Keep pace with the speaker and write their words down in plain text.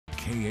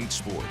KH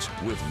Sports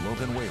with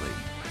Logan Whaley.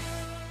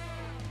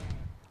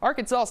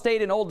 Arkansas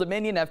State and Old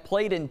Dominion have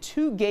played in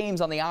 2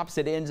 games on the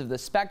opposite ends of the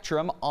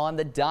spectrum on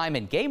the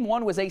diamond. Game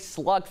 1 was a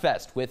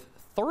slugfest with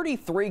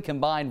 33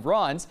 combined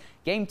runs.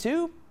 Game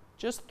 2,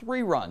 just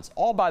 3 runs,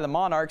 all by the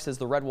Monarchs as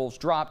the Red Wolves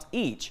dropped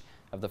each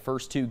of the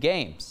first 2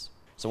 games.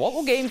 So what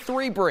will Game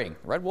 3 bring?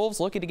 Red Wolves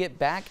looking to get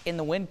back in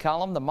the win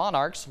column. The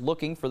Monarchs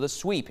looking for the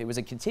sweep. It was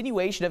a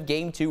continuation of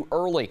Game 2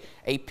 early,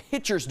 a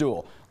pitcher's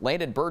duel.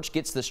 Landon Birch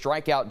gets the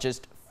strikeout,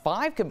 just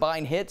 5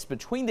 combined hits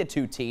between the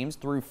 2 teams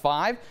through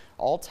 5,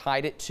 all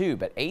tied at 2.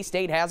 But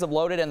A-State has them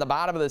loaded in the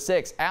bottom of the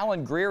 6th.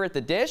 Alan Greer at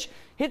the dish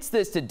hits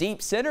this to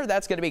deep center.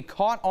 That's going to be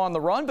caught on the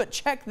run. But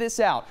check this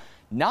out.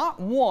 Not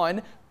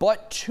 1,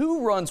 but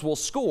 2 runs will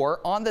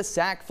score on the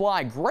sac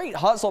fly. Great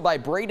hustle by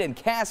Braden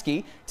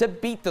Caskey to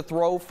beat the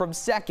throw from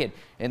second.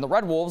 And the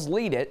Red Wolves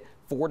lead it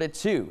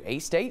 4-2.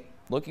 A-State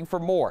looking for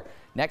more.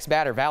 Next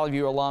batter, Valley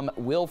View alum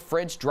Will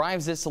French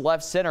drives this to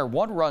left center.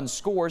 1 run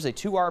scores, a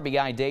 2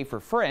 RBI day for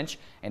French,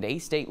 and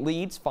A-State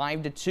leads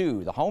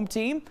 5-2. The home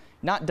team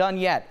not done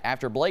yet.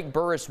 After Blake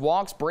Burris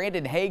walks,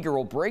 Brandon Hager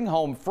will bring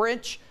home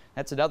French.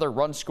 That's another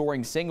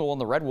run-scoring single, and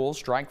the Red Wolves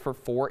strike for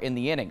 4 in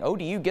the inning.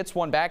 ODU gets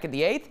one back in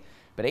the 8th,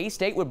 but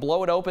A-State would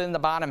blow it open in the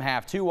bottom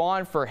half. 2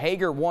 on for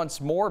Hager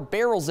once more,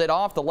 barrels it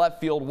off the left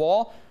field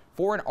wall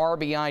for an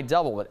RBI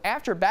double. But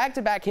after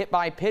back-to-back hit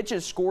by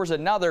pitches, scores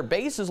another.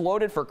 Bases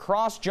loaded for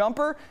cross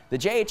jumper. The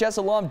JHS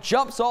alum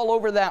jumps all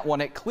over that one.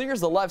 It clears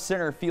the left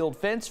center field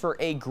fence for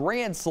a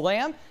grand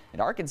slam,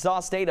 and Arkansas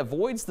State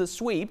avoids the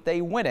sweep.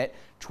 They win it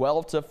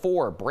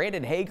 12-4.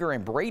 Brandon Hager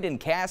and Braden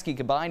Caskey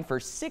combined for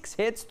 6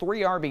 hits,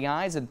 3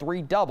 RBIs, and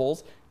 3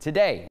 doubles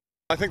today.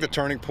 I think the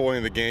turning point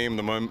in the game,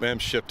 the momentum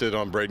shifted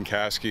on Braden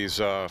Caskey's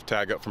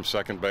tag up from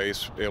second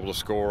base, able to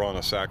score on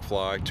a sac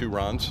fly, 2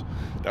 runs.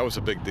 That was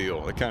a big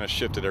deal. It kind of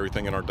shifted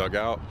everything in our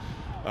dugout,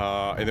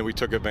 and then we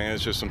took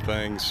advantage of some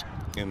things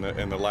in the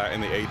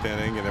 8th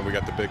inning, and then we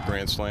got the big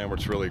grand slam,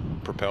 which really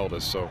propelled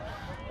us. So,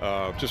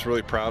 just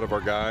really proud of our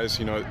guys.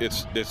 You know,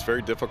 it's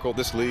very difficult.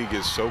 This league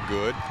is so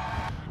good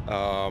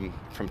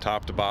from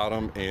top to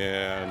bottom,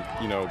 and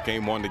you know,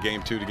 Game 1 to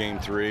Game 2 to Game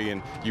 3,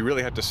 and you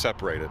really have to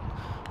separate it.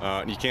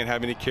 You can't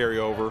have any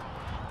carryover,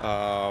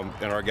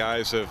 and our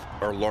guys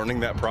are learning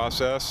that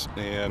process,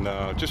 and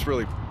just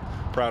really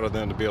proud of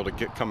them to be able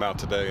to come out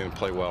today and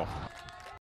play well.